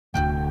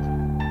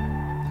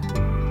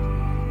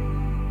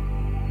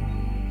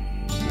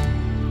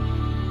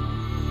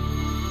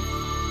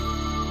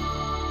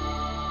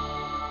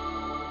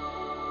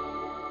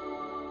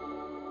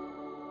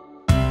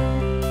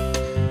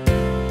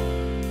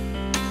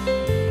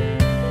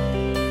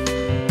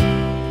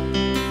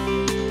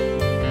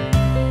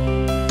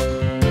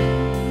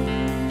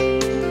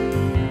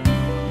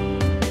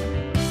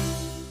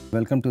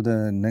welcome to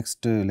the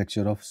next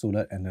lecture of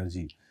solar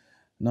energy.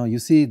 Now you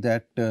see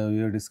that we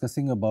are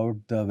discussing about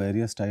the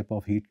various type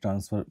of heat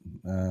transfer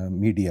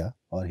media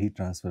or heat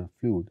transfer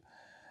fluid.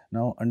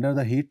 Now under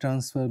the heat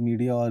transfer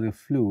media or a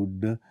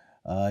fluid,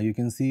 you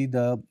can see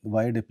the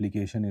wide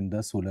application in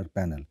the solar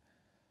panel.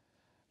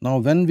 Now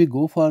when we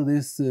go for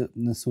this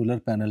solar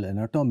panel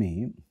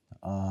anatomy,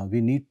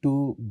 we need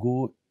to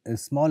go a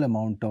small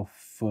amount of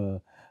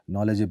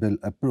knowledgeable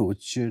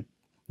approach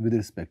with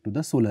respect to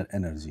the solar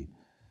energy.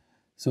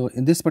 So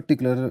in this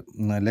particular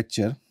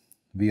lecture,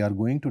 we are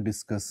going to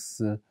discuss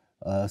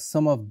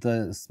some of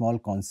the small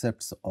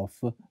concepts of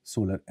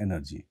solar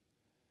energy.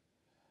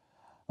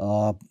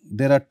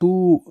 There are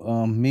two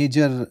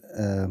major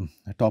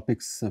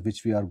topics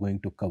which we are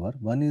going to cover.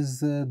 One is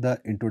the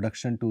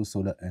introduction to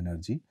solar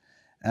energy,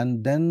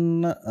 and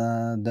then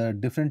the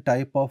different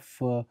type of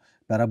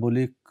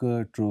parabolic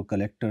true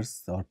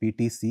collectors or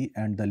PTC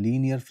and the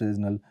linear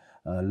Fresnel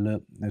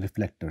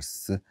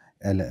reflectors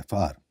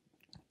LFR.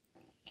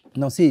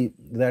 Now see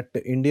that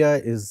India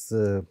is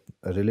a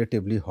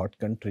relatively hot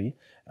country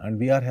and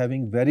we are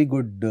having very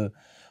good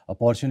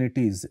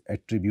opportunities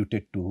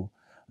attributed to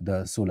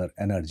the solar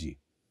energy.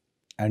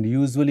 And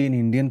usually in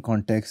Indian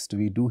context,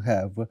 we do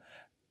have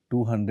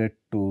 200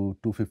 to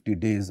 250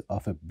 days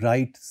of a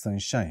bright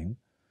sunshine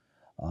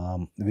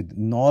with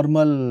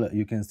normal,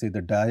 you can say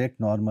the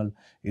direct normal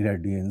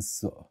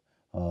irradiance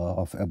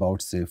of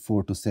about say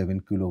 4 to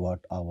 7 kilowatt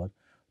hour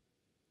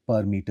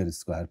per meter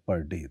square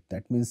per day.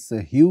 That means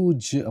a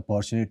huge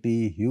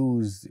opportunity,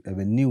 huge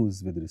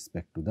avenues with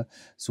respect to the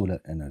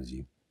solar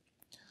energy.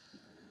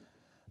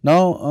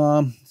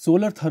 Now,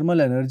 solar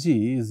thermal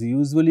energy is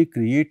usually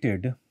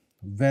created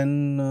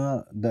when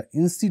the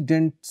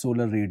incident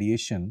solar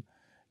radiation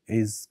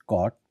is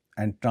caught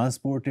and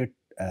transported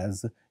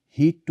as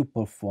heat to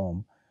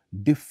perform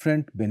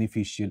different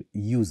beneficial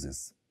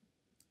uses.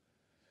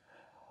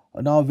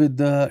 Now, with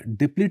the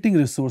depleting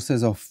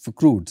resources of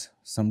crudes,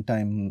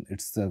 sometimes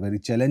it's a very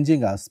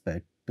challenging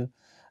aspect,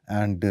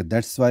 and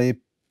that's why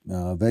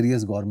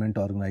various government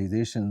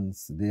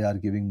organizations, they are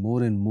giving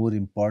more and more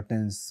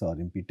importance or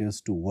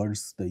impetus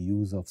towards the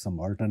use of some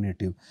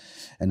alternative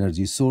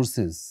energy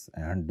sources,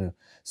 and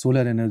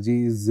solar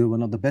energy is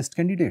one of the best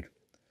candidate.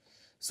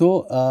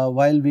 So,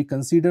 while we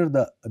consider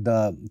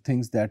the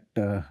things that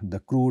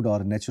the crude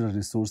or natural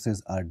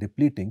resources are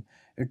depleting,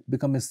 it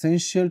becomes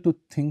essential to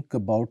think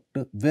about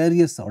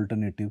various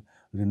alternative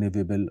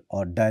renewable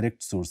or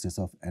direct sources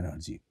of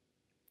energy,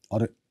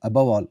 or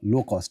above all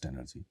low cost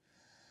energy.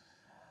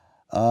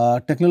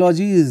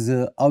 Technology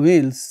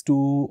avails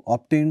to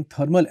obtain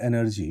thermal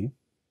energy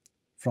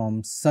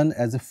from sun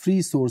as a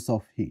free source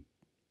of heat,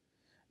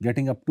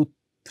 getting up to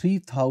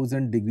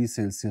 3000 degrees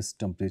Celsius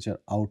temperature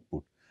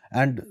output,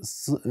 and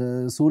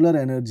solar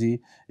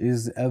energy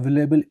is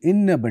available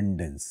in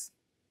abundance.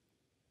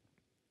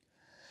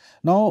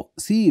 Now,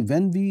 see,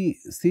 when we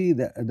see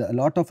a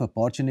lot of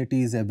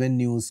opportunities,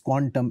 avenues,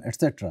 quantum,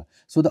 etc.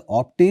 So, the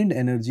obtained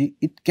energy,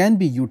 it can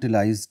be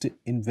utilized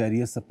in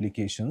various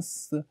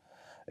applications,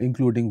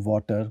 including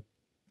water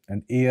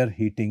and air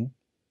heating,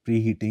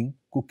 preheating,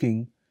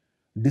 cooking,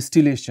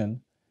 distillation,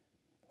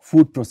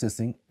 food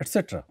processing,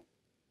 etc.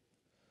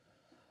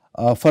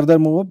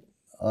 Furthermore,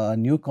 a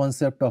new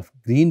concept of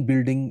green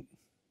building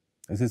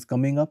is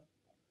coming up,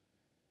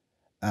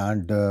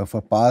 and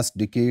for past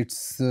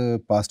decades,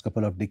 past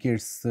couple of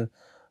decades,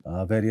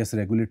 various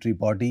regulatory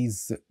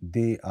bodies,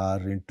 they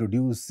are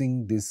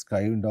introducing this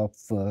kind of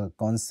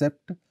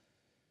concept.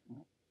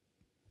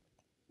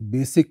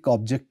 Basic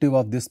objective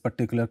of this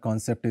particular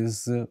concept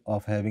is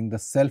of having the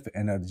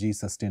self-energy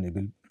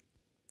sustainable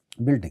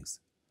buildings.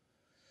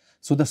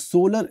 So, the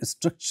solar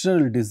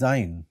structural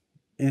design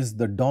is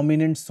the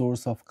dominant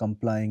source of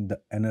complying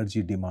the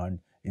energy demand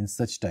in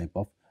such type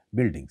of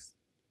buildings.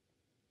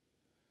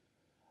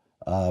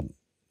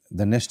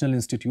 The National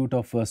Institute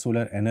of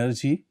Solar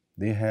Energy,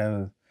 they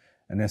have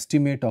an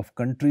estimate of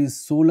country's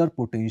solar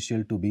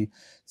potential to be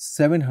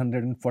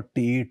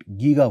 748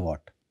 gigawatt,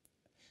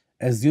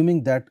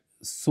 assuming that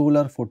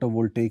solar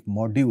photovoltaic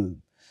module,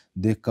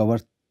 they cover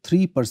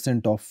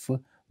 3%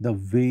 of the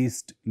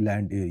waste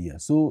land area.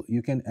 So,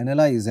 you can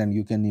analyze and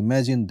you can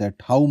imagine that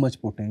how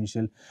much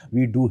potential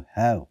we do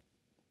have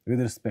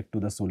with respect to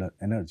the solar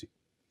energy.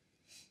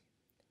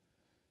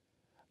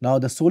 Now,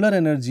 the solar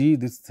energy,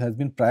 this has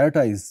been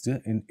prioritized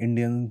in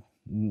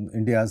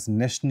India's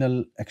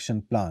National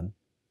Action Plan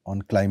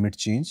on Climate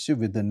Change,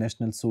 with the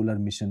National Solar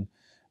Mission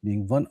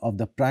being one of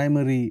the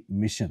primary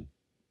mission.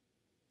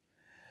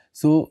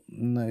 So,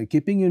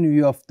 keeping in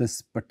view of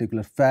this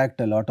particular fact,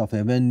 a lot of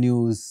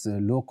avenues,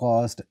 low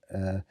cost,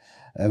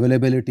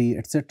 availability,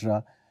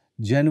 etc.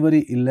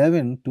 January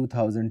 11,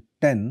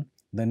 2010,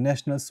 the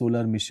National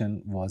Solar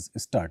Mission was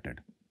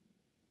started.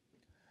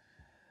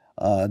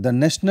 The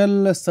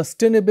National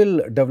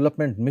Sustainable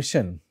Development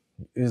Mission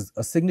is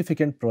a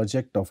significant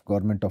project of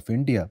Government of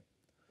India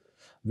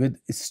with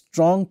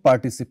strong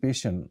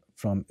participation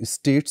from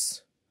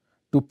states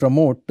to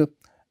promote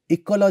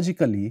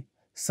ecologically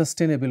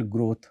sustainable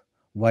growth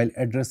while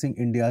addressing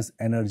India's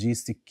energy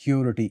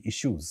security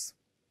issues.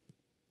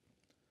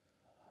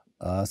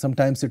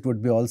 Sometimes it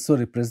would be also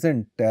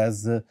represent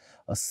as a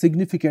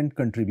significant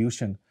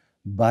contribution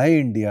by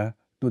India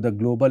to the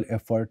global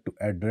effort to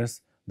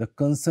address the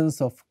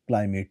concerns of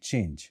climate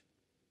change.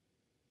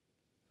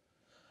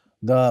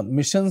 The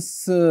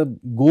mission's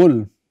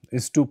goal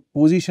is to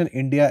position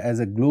India as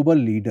a global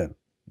leader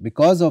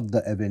because of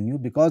the avenue,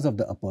 because of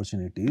the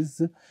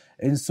opportunities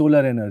in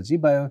solar energy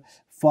by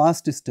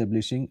fast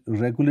establishing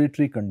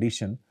regulatory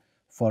condition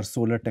for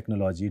solar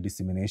technology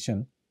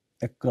dissemination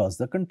across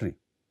the country.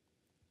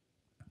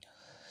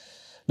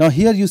 Now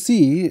here you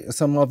see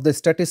some of the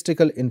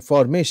statistical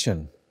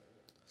information.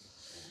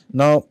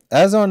 Now,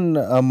 as on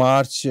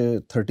March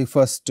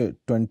 31st,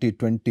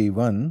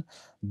 2021,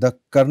 the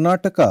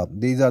Karnataka,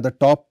 these are the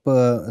top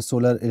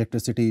solar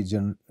electricity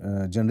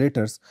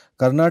generators.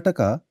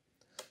 Karnataka,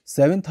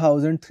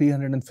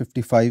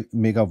 7,355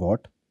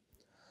 megawatt.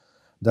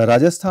 The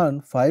Rajasthan,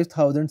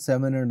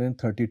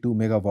 5,732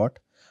 megawatt.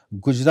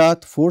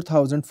 Gujarat,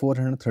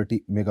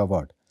 4,430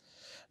 megawatt.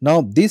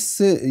 Now,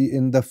 this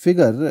in the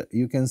figure,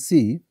 you can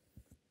see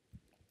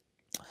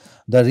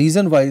the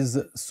region-wise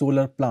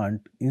solar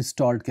plant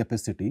installed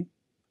capacity,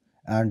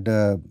 and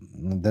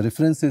the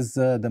reference is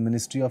the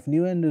Ministry of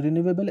New and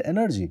Renewable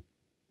Energy.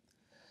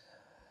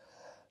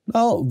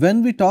 Now,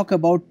 when we talk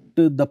about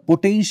the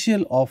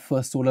potential of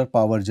solar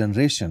power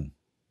generation,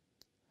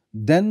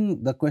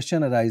 then the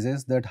question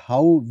arises that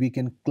how we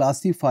can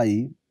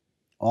classify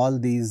all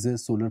these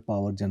solar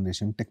power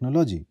generation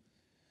technology.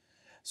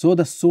 So,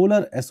 the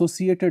solar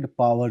associated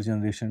power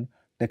generation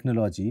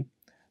technology,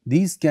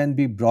 these can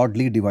be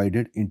broadly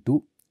divided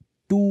into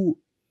two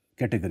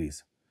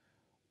categories.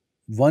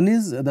 One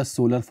is the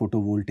solar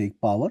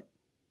photovoltaic power,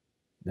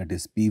 that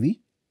is PV,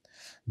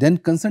 then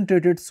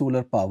concentrated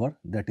solar power,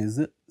 that is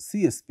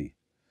CSP.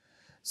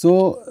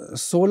 So,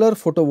 solar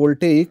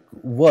photovoltaic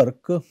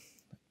work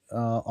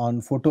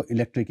on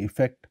photoelectric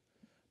effect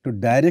to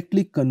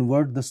directly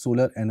convert the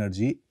solar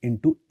energy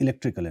into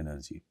electrical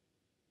energy.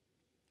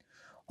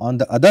 On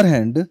the other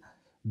hand,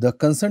 the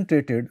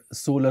concentrated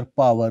solar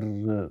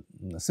power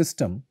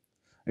system,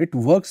 it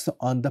works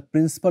on the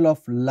principle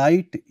of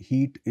light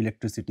heat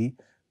electricity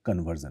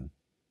conversion.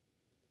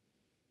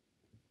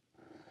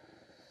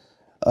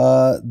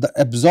 The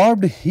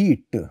absorbed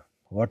heat,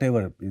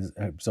 whatever is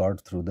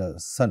absorbed through the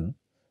sun,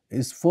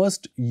 is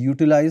first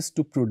utilized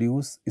to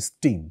produce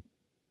steam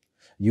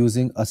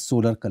using a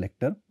solar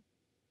collector.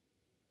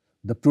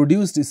 The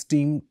produced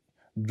steam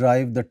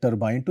drive the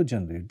turbine to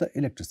generate the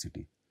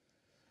electricity.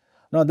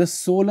 Now, the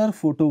solar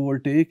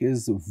photovoltaic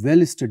is a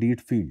well studied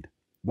field,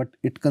 but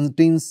it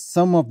contains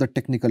some of the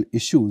technical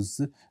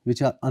issues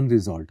which are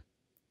unresolved.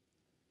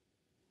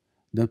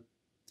 The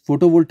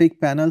photovoltaic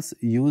panels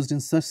used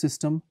in such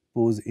system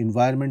pose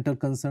environmental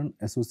concern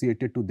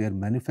associated to their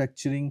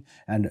manufacturing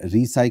and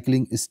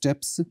recycling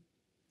steps.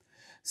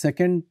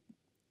 Second,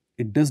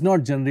 it does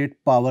not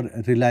generate power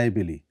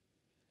reliably,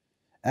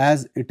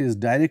 as it is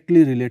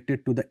directly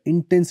related to the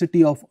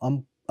intensity of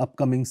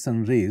upcoming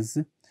sun rays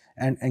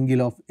and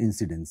angle of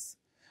incidence.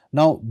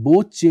 Now,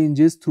 both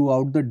changes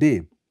throughout the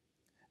day,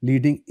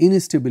 leading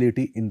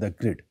instability in the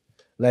grid.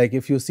 Like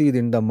if you see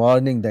in the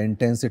morning, the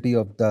intensity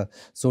of the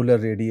solar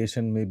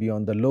radiation may be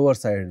on the lower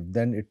side,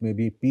 then it may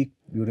be peak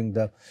during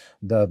the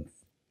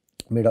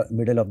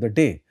middle of the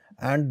day,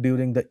 and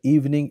during the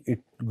evening it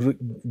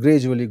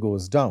gradually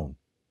goes down.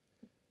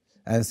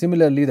 And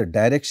similarly, the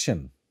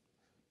direction,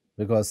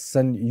 because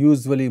sun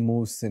usually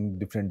moves in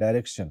different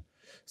direction,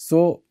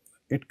 so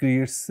it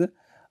creates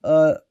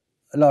a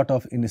lot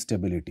of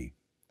instability.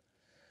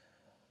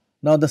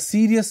 Now, the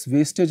serious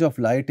wastage of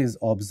light is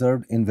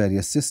observed in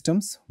various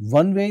systems.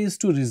 One way is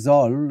to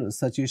resolve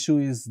such issue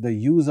is the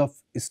use of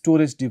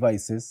storage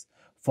devices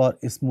for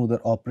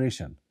smoother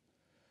operation.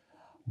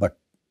 But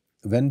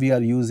when we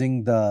are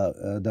using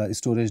the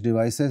storage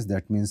devices,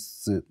 that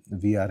means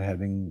we are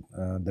having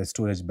the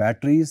storage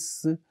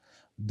batteries.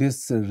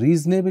 This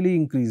reasonably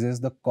increases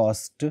the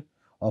cost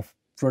of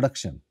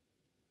production.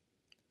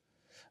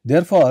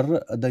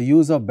 Therefore, the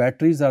use of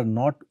batteries are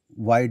not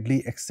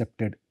widely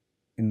accepted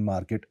in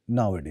market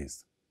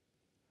nowadays.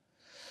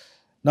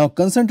 Now,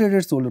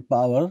 concentrated solar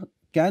power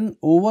can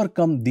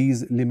overcome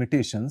these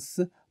limitations,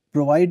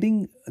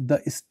 providing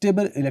the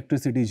stable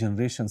electricity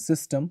generation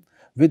system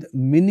with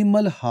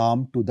minimal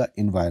harm to the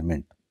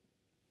environment.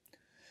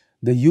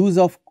 The use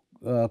of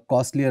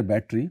costlier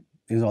battery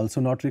is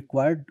also not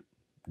required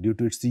due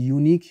to its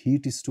unique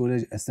heat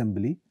storage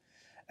assembly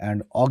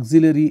and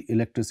auxiliary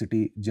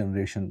electricity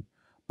generation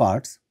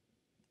parts.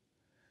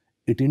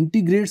 It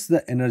integrates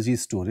the energy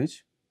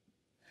storage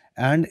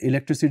and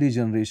electricity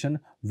generation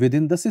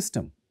within the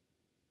system.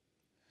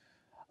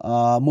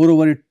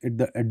 Moreover,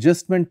 the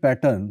adjustment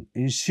pattern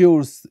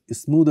ensures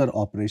smoother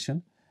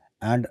operation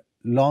and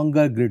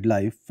longer grid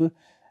life,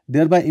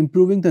 thereby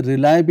improving the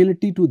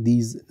reliability to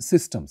these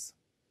systems.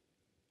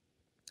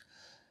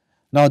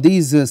 Now,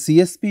 these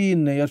CSP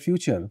in near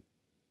future,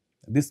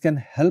 this can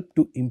help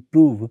to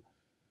improve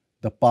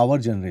the power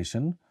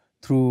generation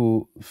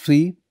through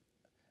free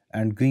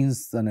and green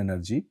sun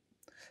energy,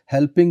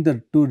 helping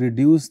to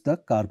reduce the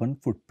carbon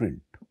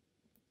footprint.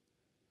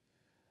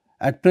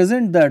 At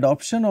present, the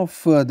adoption of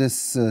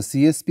this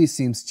CSP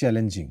seems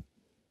challenging,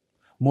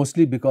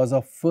 mostly because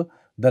of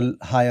the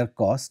higher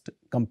cost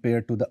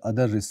compared to the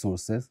other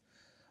resources.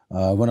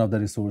 One of the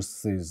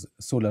resources is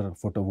solar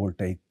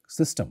photovoltaic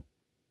system.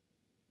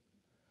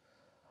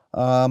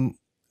 Um,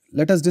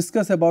 Let us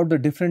discuss about the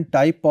different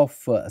type of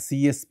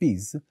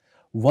CSPs.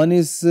 One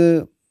is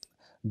the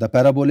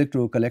parabolic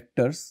row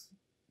collectors,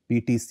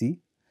 PTC,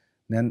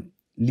 then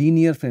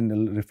linear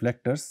fresnel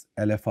reflectors,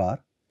 LFR,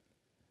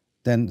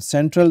 then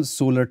central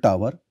solar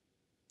tower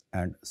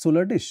and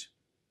solar dish.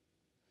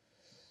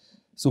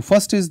 So,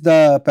 first is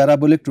the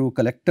parabolic row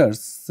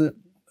collectors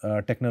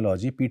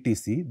technology,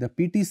 PTC. The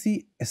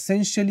PTC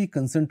essentially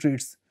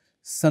concentrates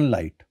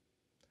sunlight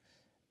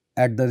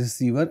at the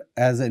receiver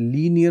as a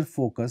linear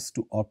focus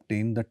to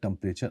obtain the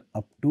temperature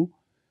up to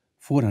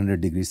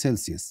 400 degrees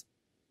Celsius.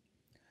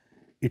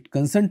 It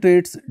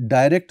concentrates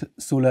direct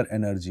solar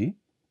energy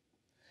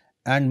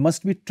and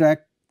must be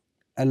tracked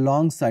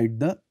alongside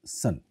the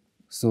sun.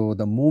 So,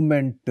 the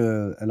movement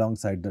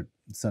alongside the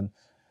sun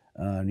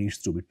needs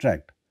to be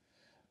tracked.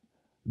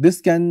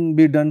 This can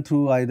be done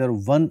through either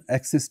one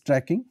axis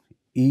tracking,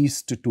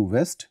 east to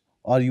west,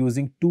 or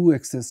using two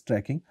axis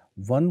tracking,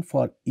 one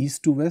for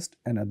east to west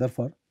and other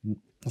for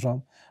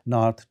from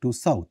north to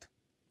south.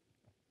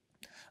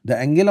 The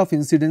angle of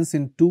incidence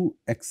in two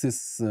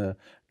axis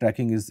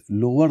tracking is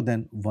lower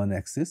than one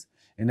axis,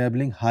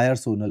 enabling higher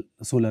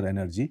solar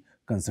energy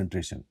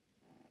concentration.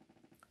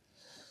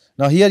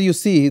 Now, here you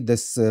see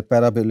this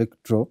parabolic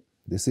throw.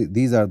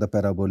 These are the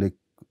parabolic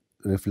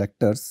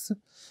reflectors,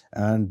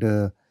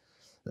 and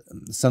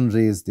sun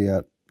rays they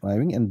are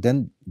arriving and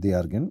then they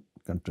are again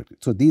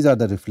contracted. So, these are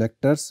the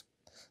reflectors,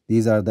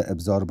 these are the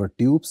absorber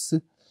tubes,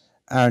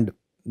 and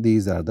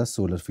these are the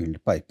solar field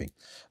piping.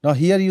 Now,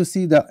 here you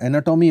see the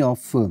anatomy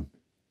of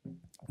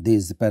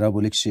these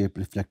parabolic shape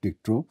reflective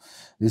throw.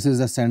 This is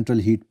a central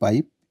heat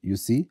pipe. You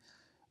see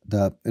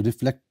the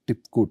reflective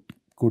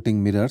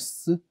coating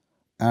mirrors,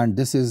 and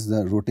this is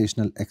the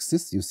rotational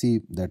axis. You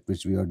see that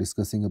which we are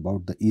discussing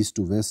about the east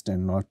to west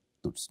and north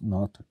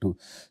to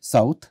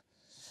south,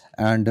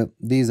 and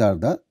these are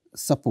the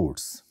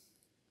supports.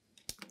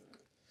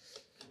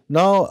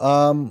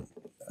 Now,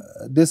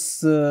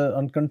 this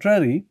on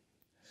contrary,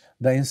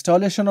 the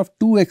installation of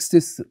two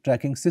axis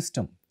tracking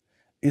system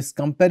is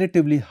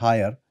comparatively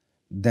higher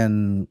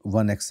than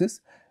one axis,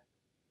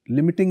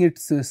 limiting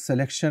its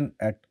selection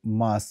at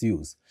mass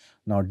use.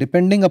 Now,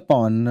 depending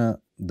upon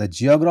the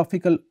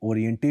geographical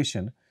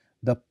orientation,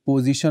 the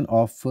position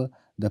of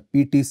the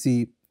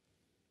PTC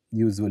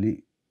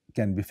usually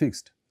can be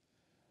fixed.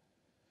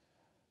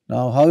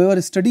 Now,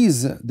 however,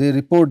 studies they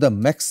report the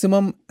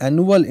maximum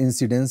annual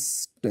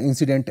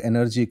incident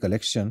energy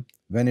collection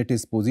when it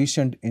is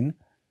positioned in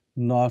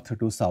north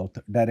to south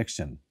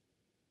direction.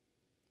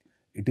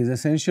 It is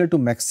essential to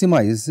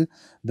maximize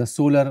the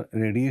solar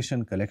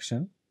radiation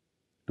collection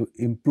to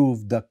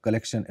improve the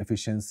collection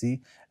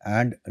efficiency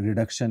and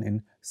reduction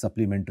in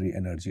supplementary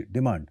energy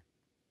demand.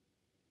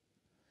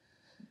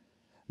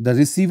 The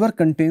receiver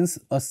contains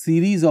a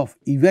series of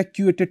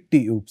evacuated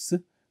tubes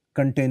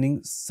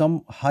containing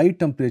some high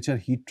temperature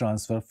heat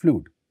transfer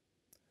fluid.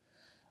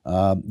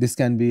 This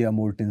can be a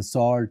molten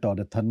salt or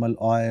a thermal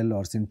oil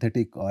or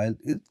synthetic oil.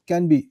 It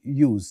can be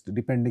used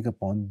depending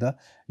upon the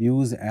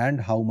use and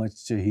how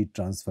much heat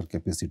transfer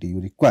capacity you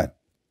require.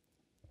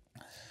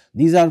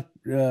 These are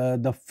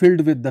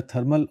filled with the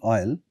thermal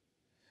oil,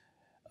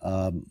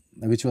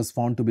 which was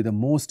found to be the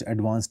most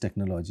advanced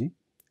technology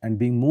and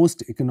being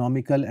most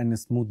economical and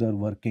smoother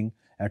working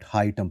at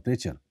high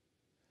temperature.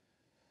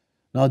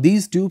 Now,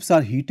 these tubes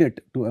are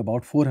heated to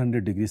about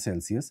 400 degrees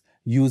Celsius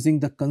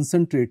using the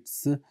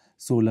concentrates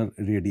solar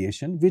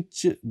radiation,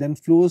 which then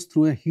flows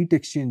through a heat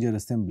exchanger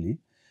assembly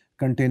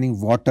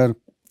containing water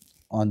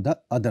on the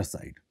other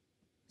side.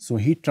 So,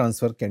 heat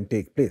transfer can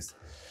take place.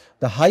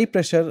 The high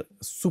pressure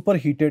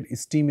superheated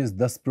steam is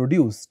thus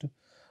produced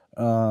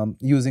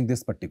using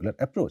this particular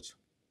approach.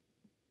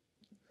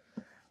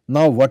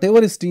 Now,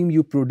 whatever steam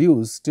you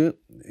produced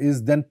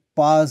is then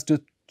passed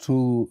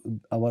through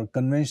our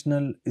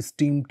conventional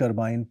steam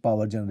turbine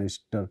power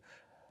generator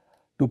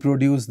to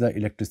produce the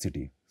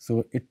electricity.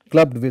 So, it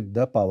clubbed with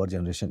the power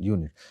generation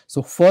unit.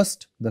 So,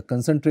 first the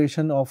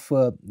concentration of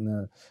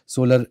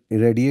solar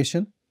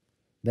irradiation,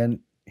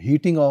 then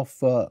heating of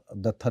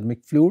the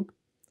thermic fluid,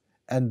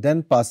 and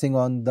then passing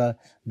on the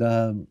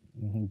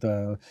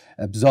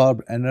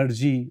absorbed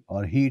energy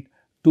or heat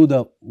to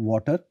the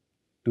water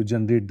to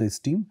generate the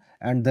steam,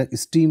 and the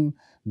steam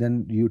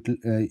then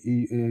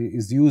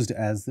is used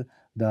as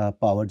the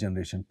power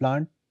generation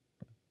plant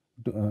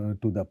to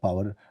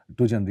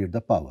generate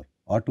the power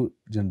or to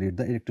generate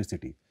the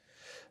electricity.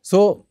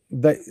 So,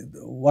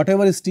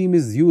 whatever steam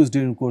is used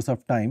during course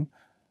of time,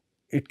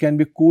 it can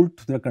be cooled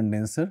to the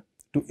condenser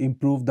to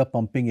improve the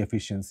pumping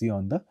efficiency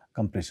on the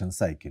compression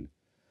cycle.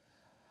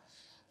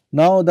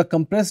 Now, the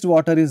compressed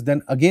water is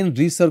then again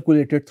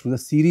recirculated through the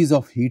series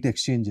of heat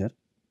exchanger,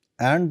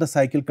 and the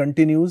cycle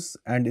continues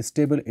and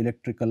stable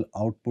electrical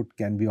output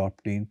can be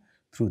obtained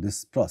through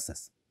this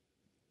process.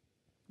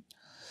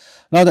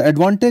 Now, the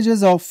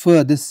advantages of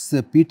this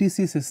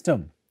PTC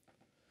system,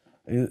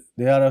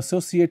 they are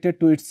associated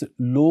to its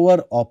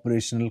lower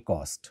operational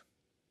cost.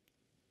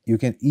 You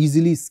can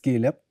easily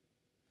scale up,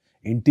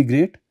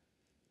 integrate,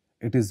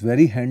 it is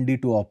very handy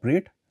to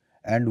operate,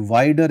 and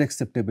wider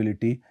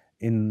acceptability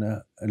in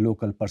a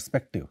local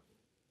perspective.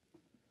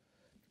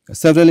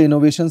 Several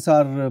innovations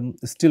are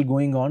still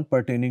going on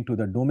pertaining to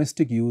the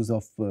domestic use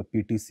of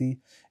PTC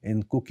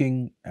in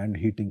cooking and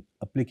heating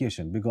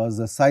application, because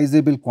a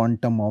sizable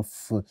quantum of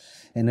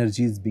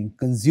energy is being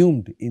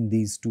consumed in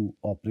these two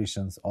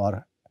operations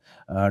or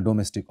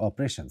domestic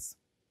operations.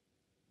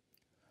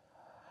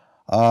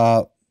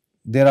 Uh,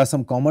 there are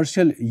some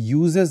commercial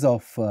uses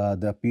of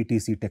the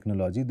PTC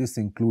technology. This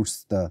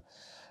includes the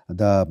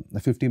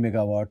 50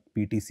 megawatt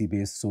PTC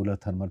based solar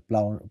thermal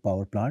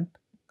power plant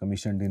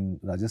commissioned in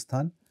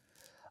Rajasthan,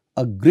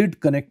 a grid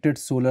connected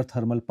solar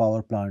thermal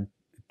power plant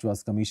which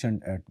was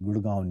commissioned at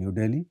Gurgaon, New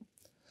Delhi.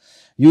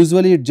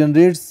 Usually it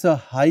generates a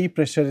high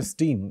pressure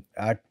steam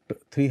at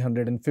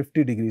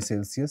 350 degrees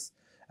Celsius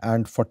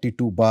and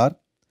 42 bar,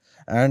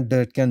 and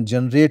it can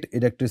generate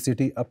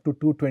electricity up to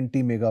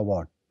 220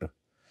 megawatt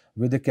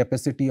with a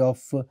capacity of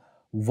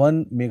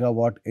 1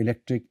 megawatt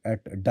electric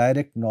at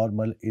direct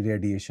normal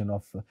irradiation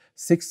of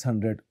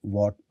 600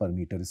 watt per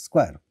meter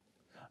square.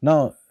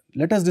 Now,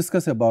 let us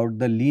discuss about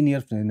the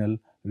linear Fresnel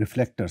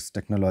reflectors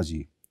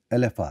technology,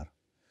 LFR.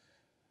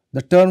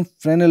 The term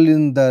Fresnel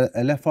in the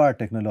LFR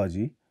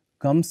technology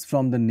comes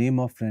from the name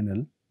of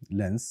Fresnel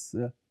lens,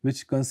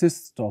 which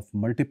consists of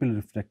multiple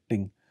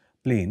reflecting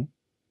plane,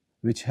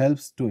 which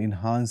helps to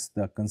enhance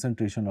the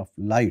concentration of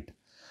light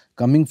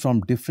coming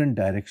from different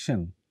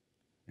direction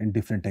in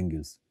different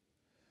angles.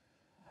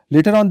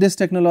 Later on, this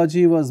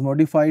technology was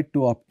modified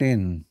to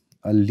obtain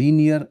a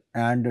linear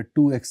and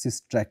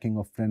two-axis tracking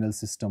of Fresnel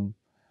system,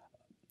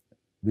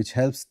 which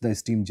helps the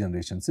steam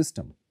generation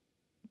system.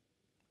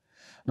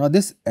 Now,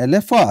 this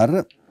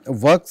LFR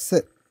works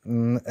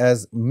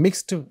as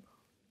mixed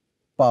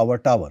power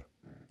tower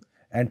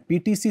and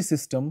PTC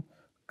system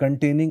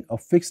containing a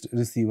fixed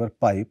receiver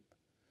pipe,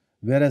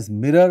 whereas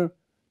mirror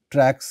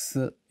tracks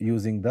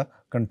using the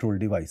control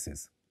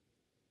devices.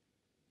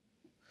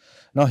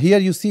 Now, here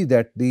you see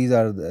that these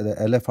are the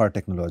LFR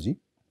technology.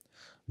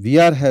 We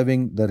are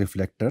having the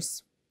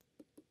reflectors.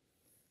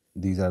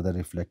 These are the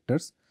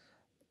reflectors,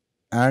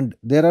 and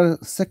there are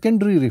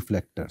secondary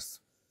reflectors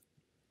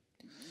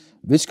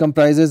which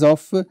comprises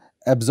of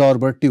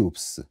absorber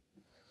tubes.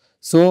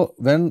 So,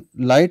 when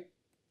light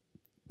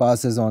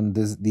passes on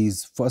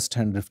these first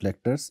hand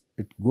reflectors,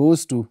 it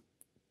goes to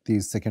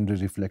these secondary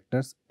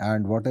reflectors,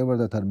 and whatever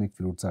the thermic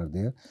fluids are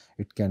there,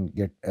 it can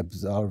get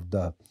absorbed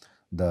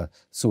the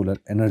solar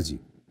energy.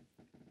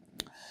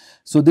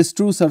 So, this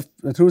true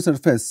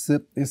surface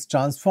is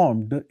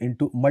transformed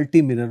into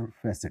multi-mirror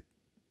facet.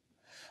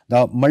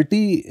 The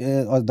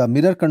or the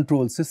mirror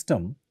control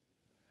system,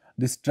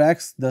 this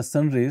tracks the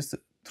sun rays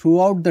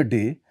throughout the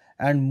day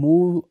and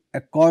move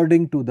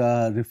accordingly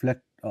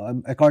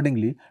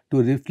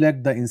to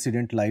reflect the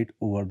incident light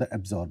over the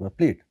absorber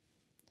plate.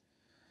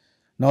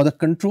 Now, the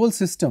control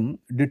system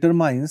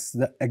determines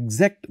the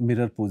exact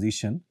mirror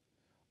position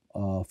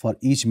for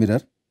each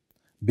mirror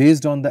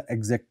based on the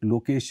exact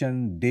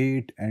location,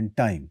 date and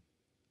time,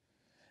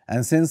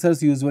 and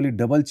sensors usually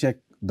double check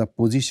the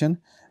position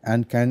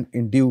and can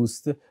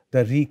induce the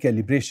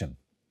recalibration.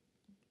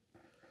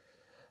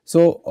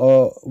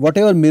 So,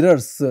 whatever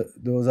mirrors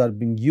those are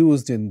being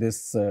used in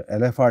this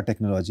LFR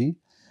technology,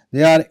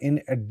 they are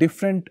in a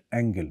different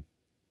angle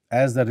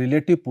as the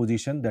relative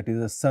position, that is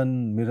a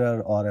sun,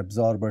 mirror or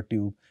absorber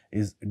tube,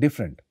 is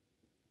different.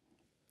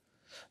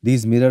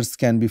 These mirrors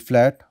can be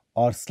flat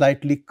or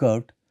slightly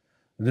curved,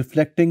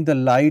 reflecting the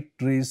light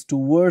rays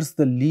towards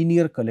the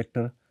linear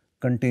collector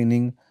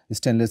containing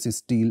stainless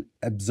steel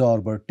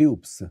absorber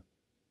tubes.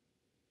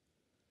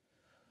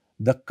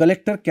 The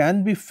collector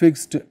can be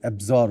fixed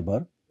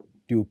absorber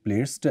tube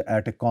placed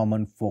at a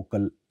common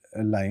focal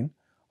line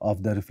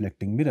of the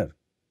reflecting mirror.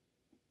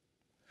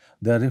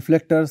 The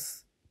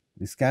reflectors,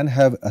 this can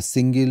have a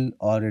single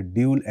or a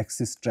dual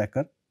axis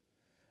tracker,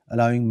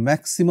 allowing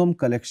maximum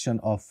collection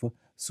of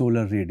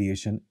solar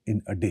radiation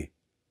in a day.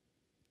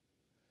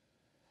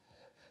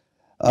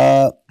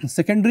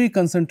 Secondary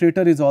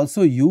concentrator is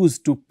also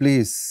used to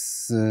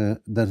place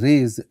the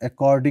rays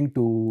according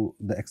to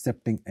the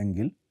accepting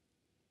angle.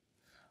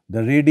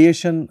 The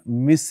radiation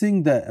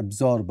missing the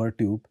absorber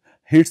tube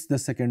hits the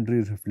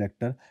secondary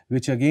reflector,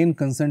 which again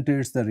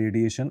concentrates the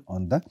radiation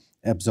on the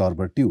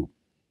absorber tube.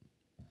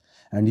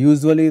 And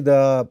usually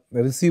the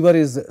receiver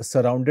is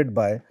surrounded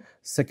by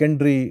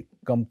secondary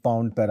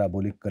compound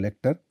parabolic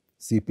collector,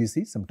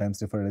 CPC,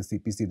 sometimes referred as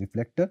CPC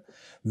reflector,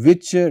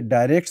 which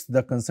directs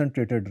the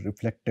concentrated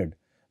reflected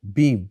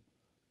beam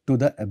to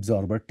the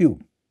absorber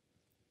tube.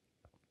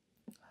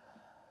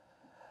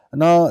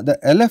 Now, the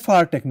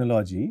LFR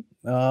technology,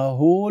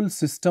 whole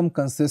system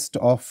consists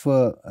of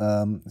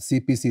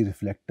CPC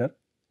reflector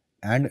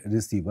and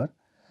receiver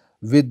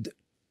with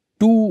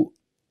two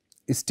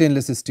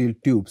stainless steel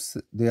tubes.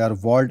 They are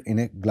walled in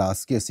a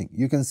glass casing.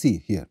 You can see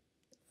here.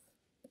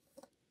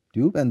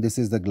 tube, and this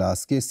is the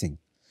glass casing.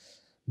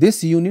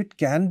 This unit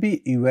can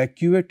be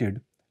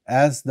evacuated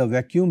as the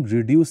vacuum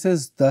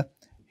reduces the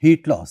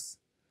heat loss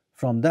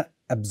from the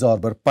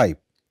absorber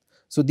pipe.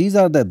 So, these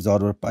are the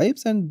absorber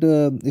pipes, and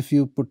if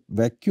you put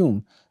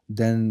vacuum,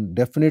 then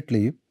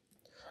definitely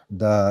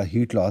the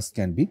heat loss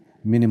can be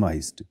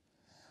minimized.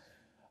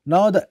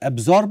 Now, the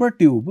absorber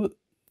tube,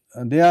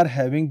 they are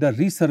having the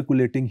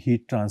recirculating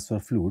heat transfer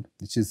fluid,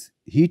 which is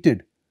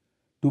heated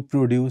to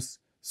produce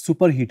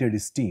superheated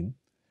steam,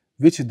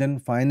 which then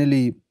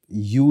finally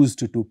used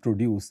to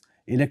produce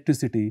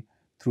electricity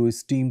through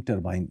steam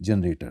turbine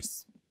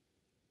generators.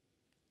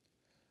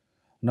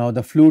 Now,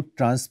 the fluid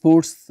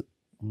transports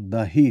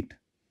the heat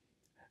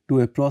to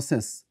a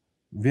process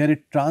where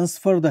it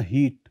transfer the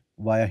heat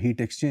via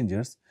heat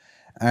exchangers,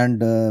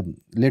 and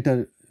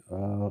later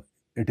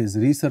it is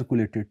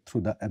recirculated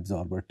through the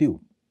absorber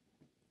tube.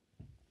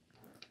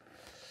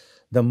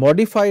 The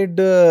modified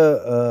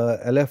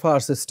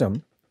LFR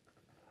system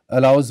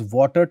allows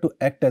water to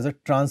act as a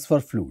transfer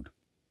fluid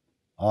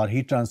or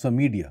heat transfer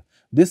media,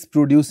 this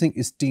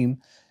producing steam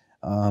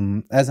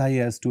as high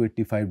as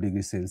 285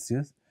 degrees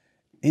Celsius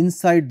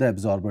inside the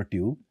absorber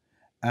tube,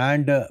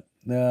 and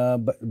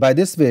by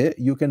this way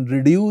you can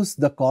reduce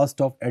the cost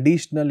of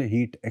additional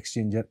heat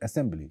exchanger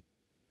assembly.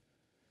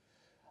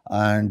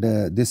 And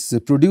this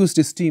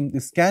produced steam,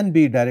 this can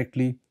be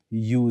directly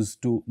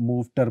used to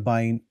move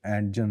turbine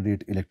and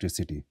generate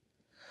electricity.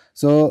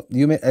 So,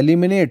 you may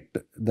eliminate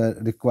the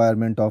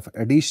requirement of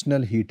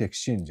additional heat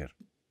exchanger.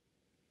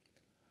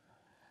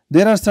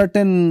 There are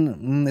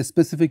certain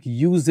specific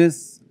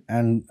uses,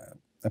 and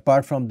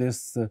apart from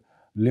this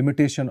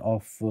limitation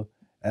of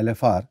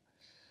LFR.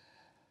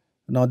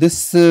 Now,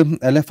 this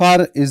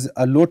LFR is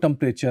a low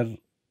temperature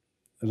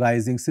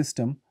rising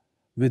system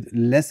with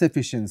less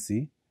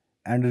efficiency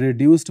and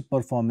reduced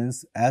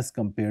performance as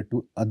compared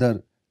to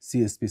other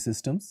CSP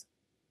systems.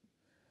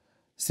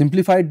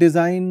 Simplified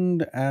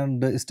design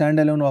and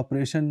standalone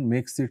operation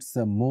makes it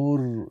a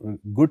more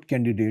good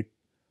candidate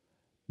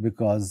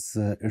because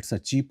it's a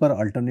cheaper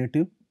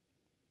alternative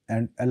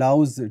and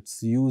allows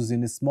its use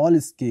in a small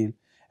scale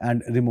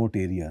and remote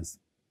areas.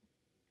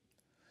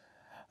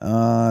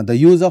 The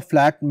use of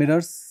flat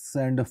mirrors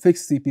and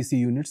fixed CPC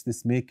units,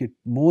 this make it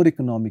more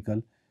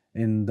economical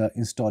in the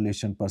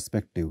installation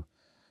perspective.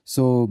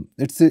 So,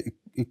 it is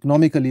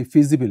economically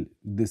feasible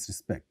in this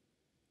respect.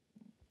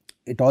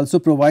 It also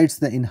provides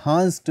the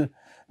enhanced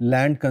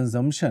land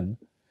consumption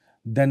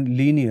than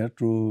linear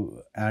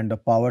to and a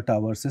power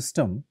tower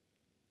system,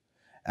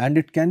 and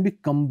it can be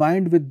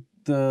combined with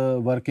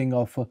the working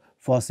of a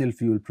fossil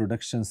fuel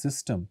production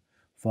system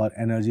for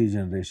energy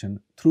generation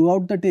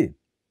throughout the day.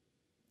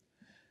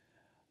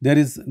 There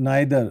is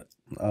neither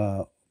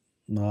a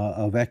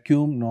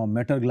vacuum nor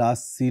metal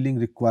glass ceiling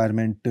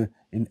requirement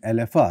in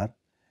LFR,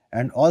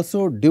 and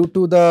also due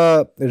to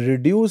the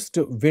reduced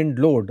wind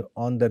load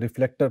on the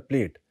reflector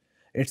plate,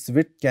 its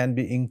width can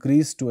be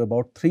increased to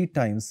about 3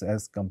 times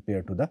as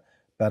compared to the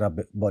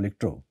parabolic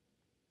trough.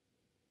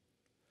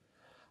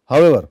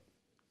 However,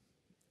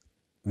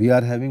 we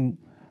are having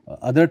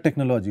other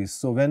technologies.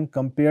 So, when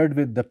compared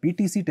with the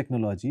PTC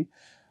technology,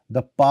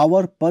 the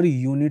power per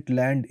unit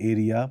land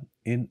area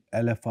in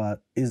LFR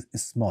is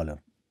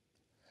smaller.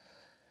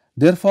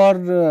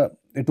 Therefore,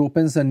 it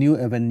opens a new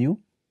avenue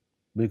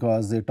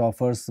because it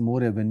offers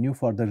more avenue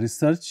for the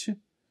research,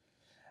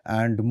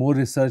 and more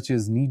research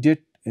is needed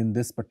in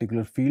this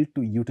particular field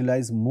to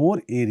utilize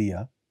more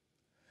area,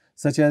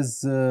 such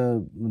as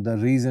the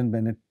region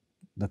beneath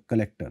the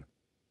collector.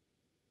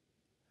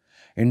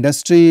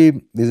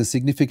 Industry is a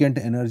significant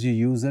energy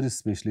user,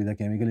 especially the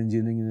chemical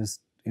engineering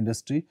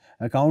industry,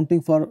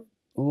 accounting for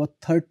over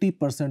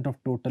 30%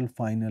 of total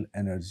final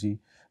energy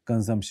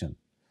consumption.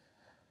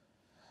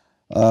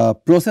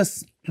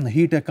 Process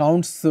heat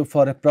accounts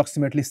for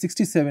approximately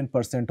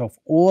 67% of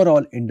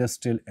overall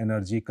industrial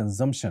energy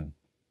consumption.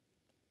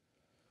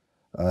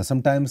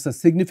 Sometimes a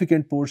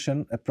significant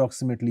portion,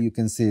 approximately you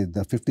can say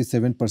the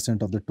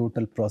 57% of the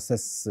total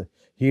process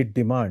heat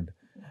demand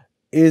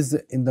is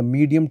in the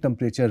medium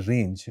temperature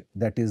range,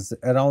 that is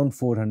around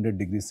 400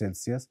 degrees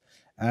Celsius,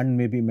 and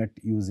may be met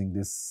using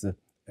this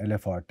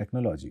LFR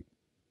technology.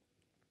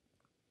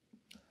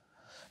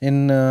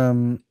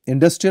 In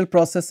industrial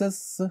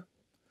processes,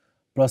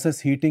 process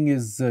heating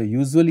is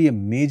usually a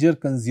major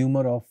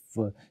consumer of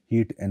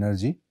heat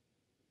energy,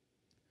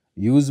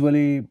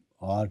 usually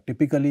or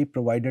typically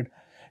provided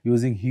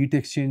using heat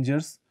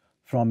exchangers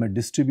from a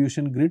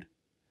distribution grid,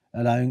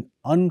 allowing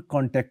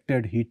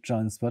uncontacted heat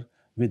transfer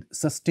with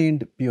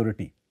sustained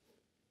purity.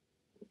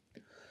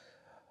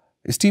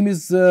 Steam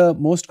is the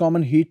most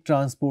common heat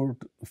transport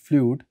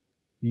fluid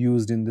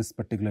used in this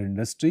particular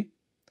industry.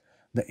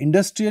 The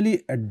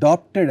industrially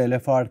adopted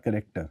LFR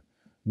collector,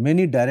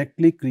 many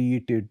directly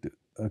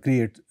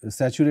create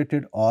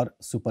saturated or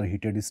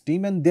superheated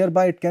steam, and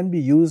thereby it can be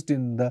used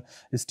in the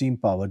steam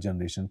power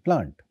generation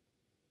plant.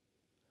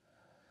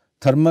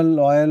 Thermal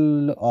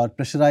oil or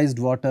pressurized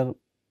water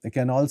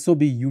can also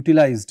be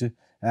utilized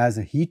as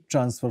a heat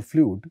transfer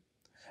fluid,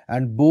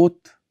 and both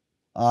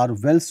are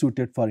well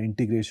suited for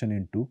integration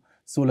into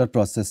solar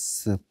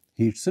process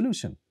heat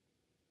solution.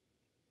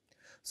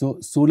 So,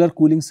 solar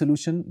cooling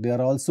solution, they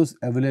are also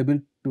available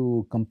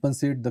to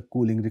compensate the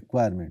cooling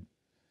requirement.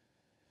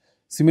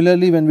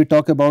 Similarly, when we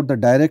talk about the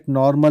direct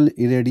normal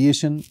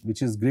irradiation,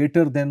 which is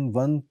greater than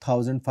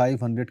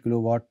 1500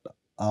 kilowatt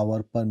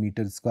hour per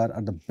meter square,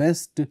 are the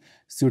best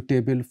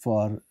suitable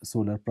for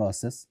solar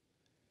process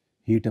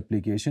heat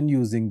application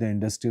using the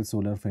industrial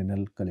solar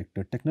panel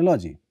collector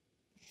technology.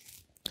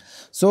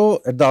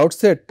 So, at the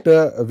outset,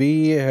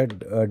 we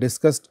had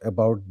discussed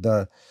about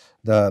the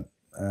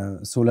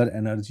solar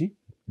energy,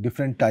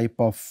 different type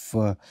of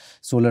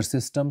solar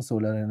system,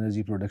 solar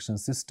energy production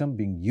system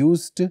being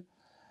used.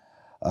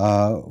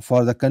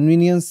 For the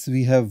convenience,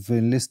 we have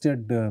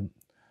listed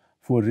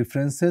 4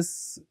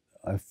 references.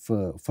 If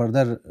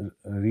further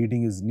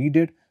reading is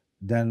needed,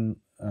 then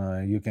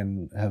you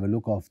can have a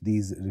look of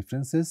these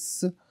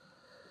references.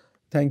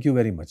 Thank you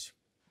very much.